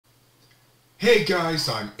Hey guys,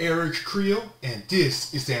 I'm Eric Creel, and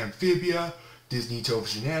this is Amphibia, Disney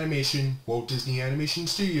Television Animation, Walt Disney Animation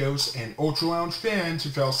Studios, and Ultra Lounge Fan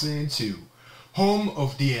 2002, home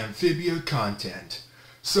of the Amphibia content.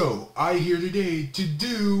 So, I'm here today to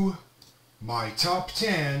do my top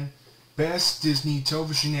 10 best Disney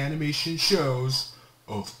Television Animation shows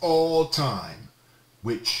of all time,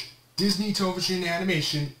 which Disney Television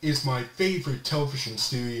Animation is my favorite television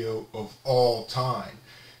studio of all time,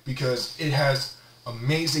 because it has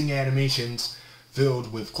amazing animations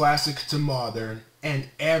filled with classic to modern and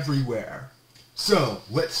everywhere. So,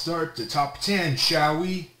 let's start the top 10, shall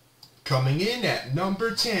we? Coming in at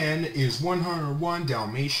number 10 is 101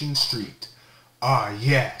 Dalmatian Street. Ah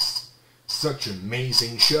yes, such an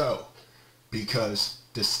amazing show, because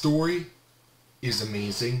the story is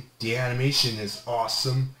amazing, the animation is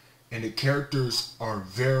awesome, and the characters are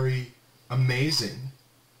very amazing.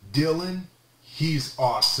 Dylan, he's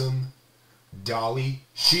awesome. Dolly,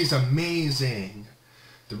 she's amazing.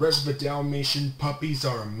 The rest of the Dalmatian puppies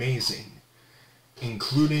are amazing,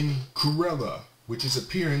 including Cruella, which is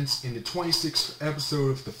appearance in the 26th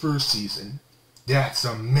episode of the first season. That's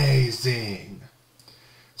amazing.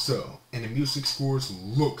 So, and the music scores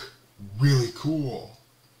look really cool,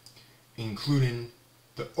 including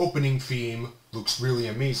the opening theme looks really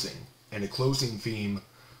amazing, and the closing theme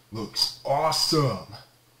looks awesome.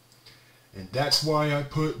 And that's why I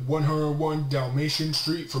put 101 Dalmatian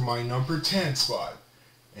Street for my number 10 spot.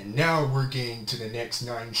 And now we're getting to the next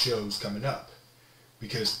 9 shows coming up,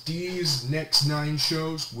 because these next 9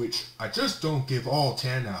 shows, which I just don't give all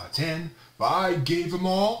 10 out of 10, but I gave them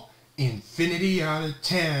all infinity out of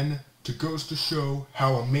 10 to goes to show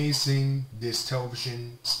how amazing this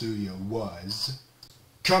television studio was.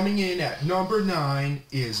 Coming in at number 9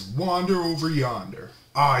 is Wander Over Yonder.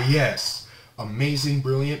 Ah yes, amazing,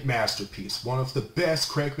 brilliant masterpiece. One of the best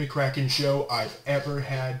Craig McCracken show I've ever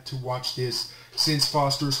had to watch this since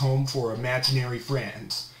Foster's Home for Imaginary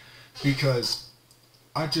Friends, because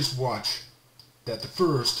I just watched that the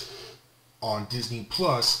first on Disney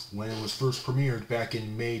Plus when it was first premiered back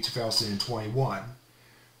in May 2021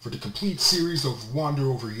 for the complete series of Wander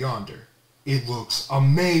Over Yonder. It looks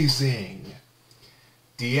amazing.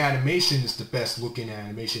 The animation is the best looking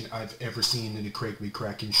animation I've ever seen in the Craig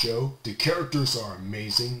McCracken show. The characters are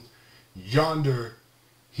amazing. Yonder,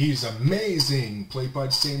 he's amazing, played by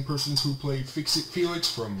the same persons who played Fix-It Felix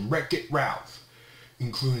from Wreck-It Ralph,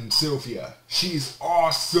 including Sylvia. She's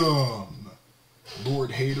awesome.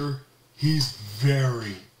 Lord Hater, he's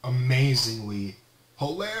very amazingly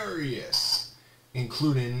hilarious,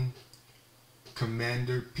 including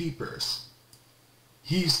Commander Peepers.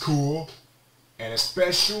 He's cool. And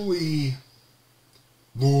especially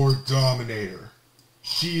Lord Dominator.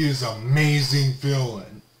 She is an amazing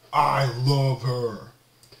villain. I love her.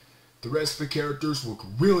 The rest of the characters look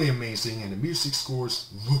really amazing, and the music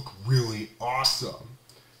scores look really awesome.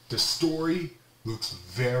 The story looks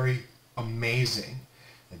very amazing,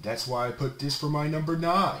 and that's why I put this for my number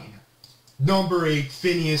 9. Number 8,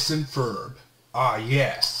 Phineas and Ferb. Ah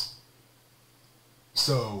yes.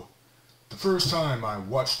 So, the first time I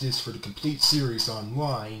watched this for the complete series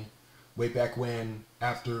online, way back when,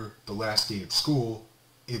 after the last day of school,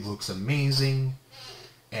 it looks amazing,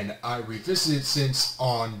 and I revisited since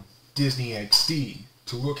on Disney XD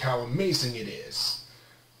to look how amazing it is,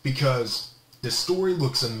 because the story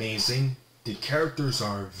looks amazing, the characters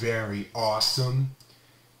are very awesome.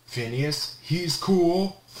 Phineas, he's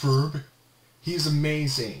cool. Ferb, he's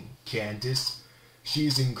amazing. Candace,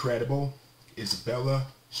 she's incredible. Isabella,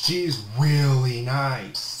 she's really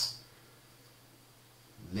nice.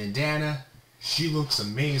 Lindana, she looks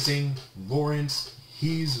amazing. Lawrence,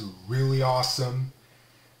 he's really awesome.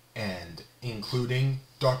 And including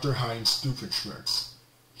Dr. Heinz Doofenshmirtz,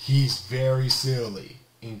 he's very silly,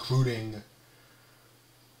 including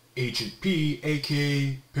Agent P,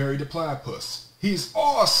 aka Perry the Platypus. He's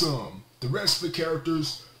awesome! The rest of the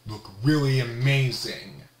characters look really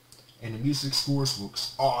amazing. And the music scores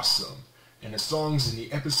looks awesome. And the songs in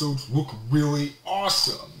the episodes look really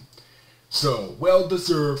awesome. So, well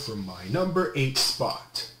deserved for my number 8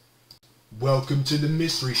 spot. Welcome to the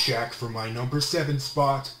Mystery Shack for my number 7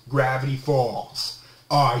 spot, Gravity Falls.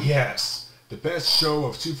 Ah yes, the best show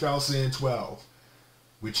of 2012,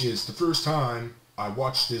 which is the first time I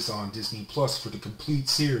watched this on Disney Plus for the complete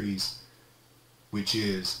series, which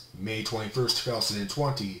is May 21st,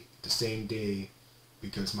 2020, the same day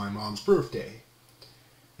because my mom's birthday.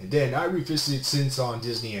 And then I revisited since on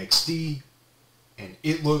Disney XD, and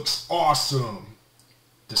it looks awesome.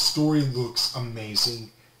 The story looks amazing.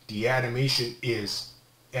 The animation is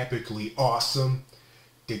epically awesome.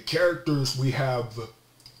 The characters we have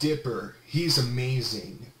Dipper, he's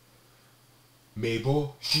amazing.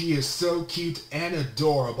 Mabel, she is so cute and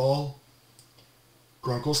adorable.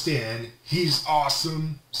 Grunkle Stan, he's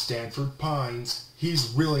awesome. Stanford Pines,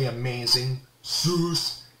 he's really amazing.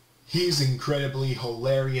 Zeus, he's incredibly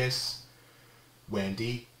hilarious.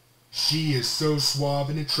 Wendy, she is so suave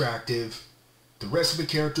and attractive. The rest of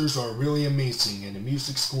the characters are really amazing and the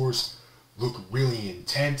music scores look really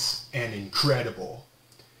intense and incredible.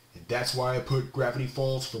 And that's why I put Gravity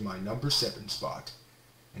Falls for my number 7 spot.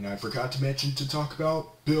 And I forgot to mention to talk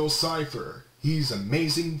about Bill Cipher. He's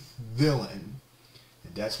amazing villain.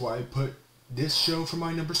 And that's why I put this show for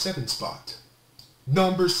my number 7 spot.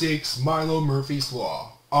 Number 6, Milo Murphy's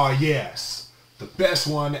Law. Ah yes, the best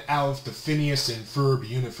one out of the Phineas and Ferb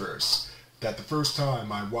universe. That the first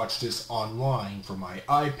time I watched this online from my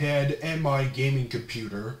iPad and my gaming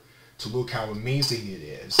computer to look how amazing it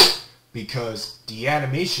is. Because the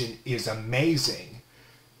animation is amazing.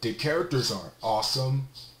 The characters are awesome.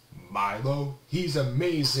 Milo, he's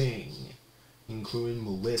amazing. Including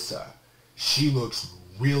Melissa. She looks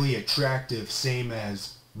really attractive, same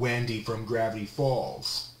as Wendy from Gravity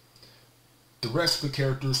Falls. The rest of the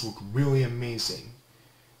characters look really amazing.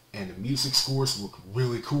 And the music scores look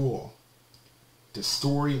really cool. The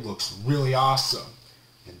story looks really awesome.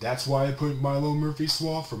 And that's why I put Milo Murphy's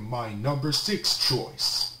Law for my number 6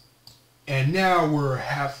 choice. And now we're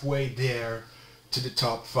halfway there to the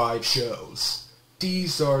top 5 shows.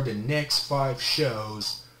 These are the next 5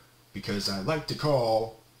 shows because I like to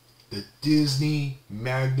call the Disney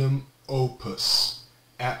Magnum Opus.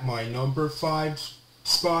 At my number 5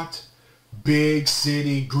 spot, Big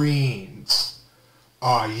City Greens.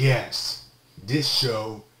 Ah yes, this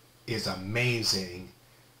show is amazing.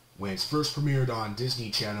 When it's first premiered on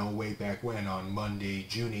Disney Channel way back when on Monday,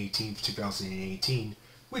 June 18th, 2018,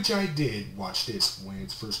 which I did watch this when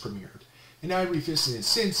it's first premiered. And I revisited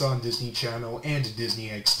since on Disney Channel and Disney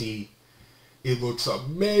XD. It looks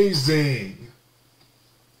amazing.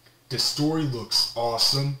 The story looks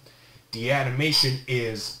awesome. The animation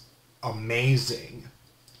is amazing.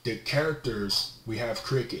 The characters, we have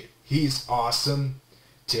Cricket. He's awesome.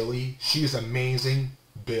 Tilly, she's amazing.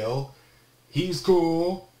 Bill, he's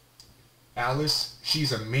cool. Alice,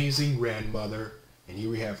 she's amazing grandmother. And here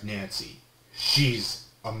we have Nancy. She's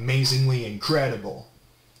amazingly incredible.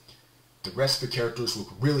 The rest of the characters look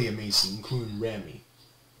really amazing, including Remy.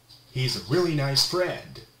 He's a really nice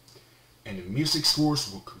friend. And the music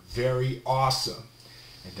scores look very awesome.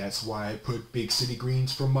 And that's why I put Big City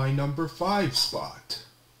Greens for my number 5 spot.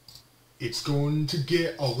 It's going to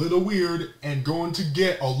get a little weird and going to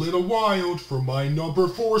get a little wild for my number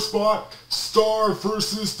 4 spot, Star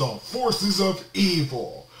vs. the Forces of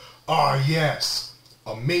Evil. Ah yes,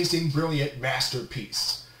 amazing, brilliant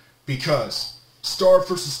masterpiece. Because Star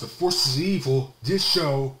vs. the Forces of Evil, this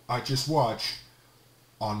show I just watched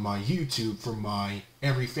on my YouTube for my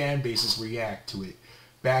Every Fan Bases React to it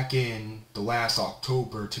back in the last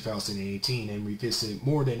October 2018 and revisited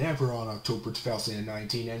more than ever on October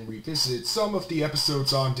 2019 and revisited some of the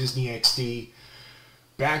episodes on Disney XD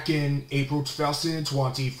back in April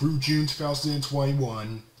 2020 through June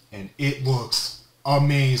 2021, and it looks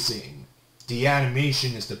amazing. The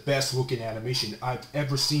animation is the best looking animation I've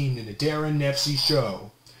ever seen in a Darren Nefsey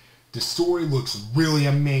show. The story looks really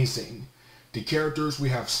amazing. The characters, we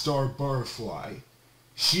have Star Butterfly.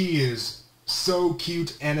 She is so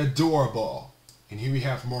cute and adorable. And here we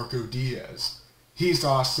have Marco Diaz. He's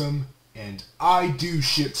awesome, and I do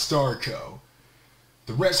ship Starco.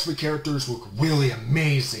 The rest of the characters look really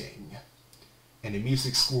amazing. And the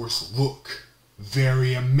music scores look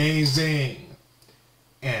very amazing.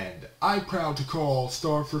 And I'm proud to call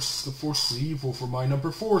Star vs. the Forces of Evil for my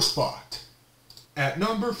number 4 spot. At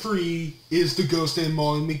number 3 is The Ghost and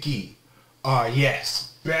Molly McGee. Ah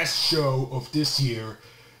yes, best show of this year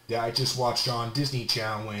that I just watched on Disney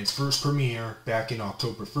Channel when its first premiere back in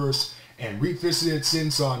October 1st and revisited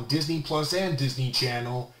since on Disney Plus and Disney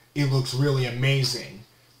Channel. It looks really amazing.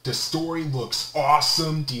 The story looks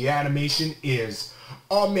awesome. The animation is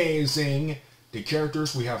amazing. The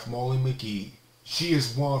characters, we have Molly McGee. She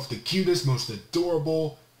is one of the cutest, most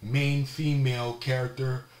adorable main female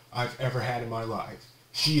character I've ever had in my life.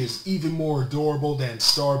 She is even more adorable than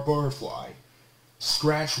Star Butterfly.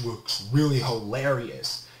 Scratch looks really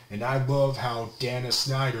hilarious. And I love how Dana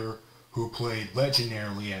Snyder, who played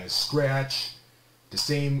legendarily as Scratch, the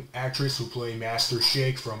same actress who played Master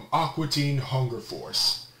Shake from Aqua Teen Hunger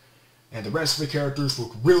Force. And the rest of the characters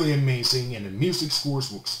look really amazing, and the music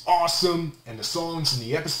scores looks awesome, and the songs in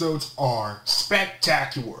the episodes are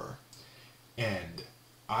spectacular. And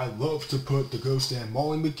I love to put The Ghost and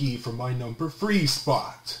Molly McGee for my number 3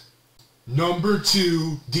 spot. Number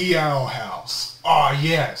 2, The Owl House. Ah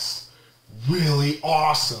yes, really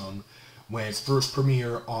awesome. When its first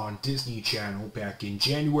premiere on Disney Channel back in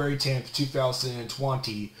January 10th,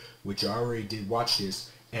 2020, which I already did watch this,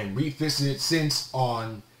 and revisited since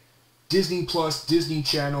on Disney Plus, Disney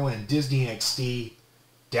Channel, and Disney XD.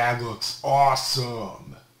 That looks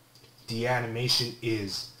awesome. The animation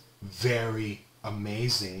is very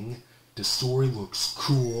amazing. The story looks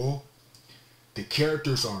cool. The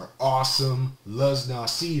characters are awesome. Luz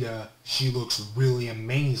Nacida, she looks really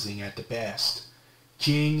amazing at the best.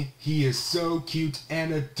 King, he is so cute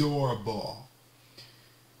and adorable.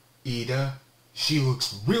 Ida, she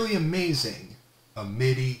looks really amazing.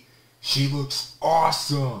 Amity, she looks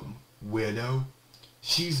awesome. Widow,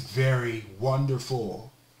 she's very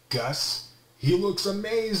wonderful. Gus, he looks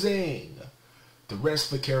amazing. The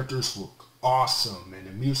rest of the characters look awesome and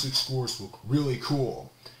the music scores look really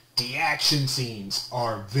cool. The action scenes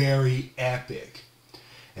are very epic.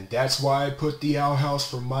 And that's why I put The Owl House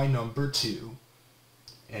for my number 2.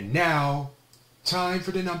 And now, time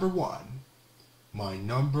for the number 1. My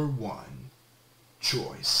number 1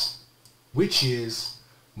 choice, which is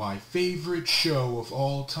my favorite show of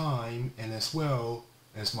all time, and as well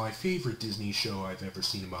as my favorite Disney show I've ever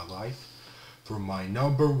seen in my life. For my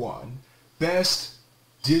number 1 best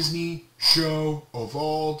Disney show of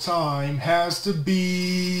all time has to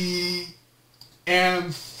be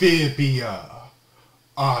Amphibia.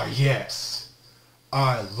 Ah yes,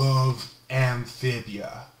 I love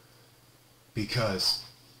Amphibia because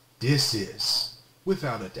this is,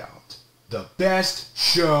 without a doubt, the best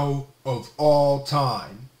show of all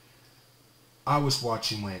time. I was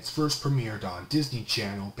watching when it first premiered on Disney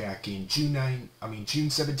Channel back in June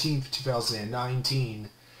 17th, 2019,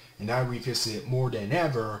 and I revisit it more than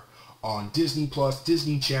ever on Disney Plus,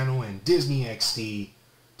 Disney Channel, and Disney XD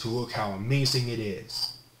to look how amazing it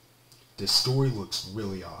is. The story looks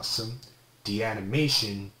really awesome. The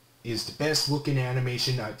animation is the best looking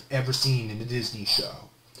animation I've ever seen in a Disney show.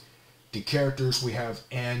 The characters, we have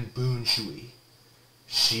Anne Boonshui.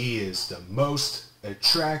 She is the most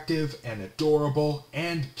attractive and adorable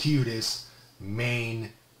and cutest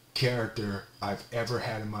main character I've ever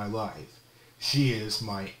had in my life. She is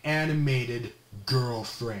my animated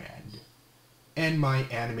girlfriend. And my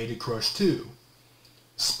animated crush too.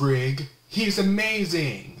 Sprig, he's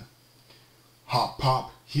amazing. Hop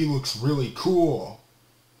Pop, he looks really cool.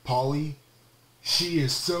 Polly, she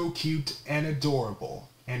is so cute and adorable,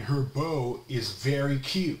 and her bow is very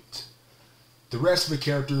cute. The rest of the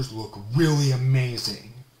characters look really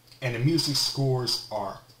amazing, and the music scores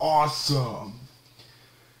are awesome.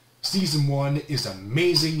 Season 1 is an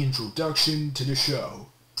amazing introduction to the show.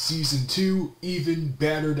 Season 2 even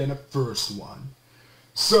better than the first one.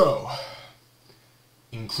 So,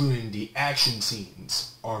 including the action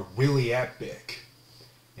scenes, are really epic.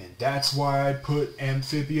 And that's why I put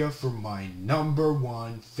Amphibia for my number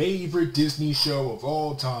 1 favorite Disney show of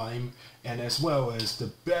all time, and as well as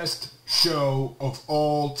the best show of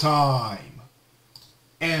all time.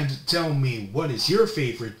 And tell me, what is your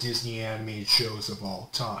favorite Disney animated shows of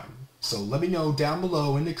all time? So let me know down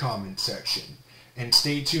below in the comment section. And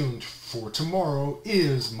stay tuned, for tomorrow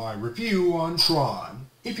is my review on Tron.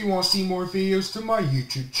 If you want to see more videos to my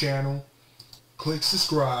YouTube channel, click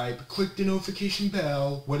subscribe, click the notification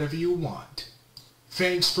bell, whatever you want.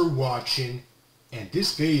 Thanks for watching, and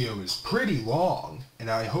this video is pretty long,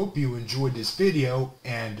 and I hope you enjoyed this video,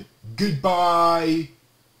 and goodbye!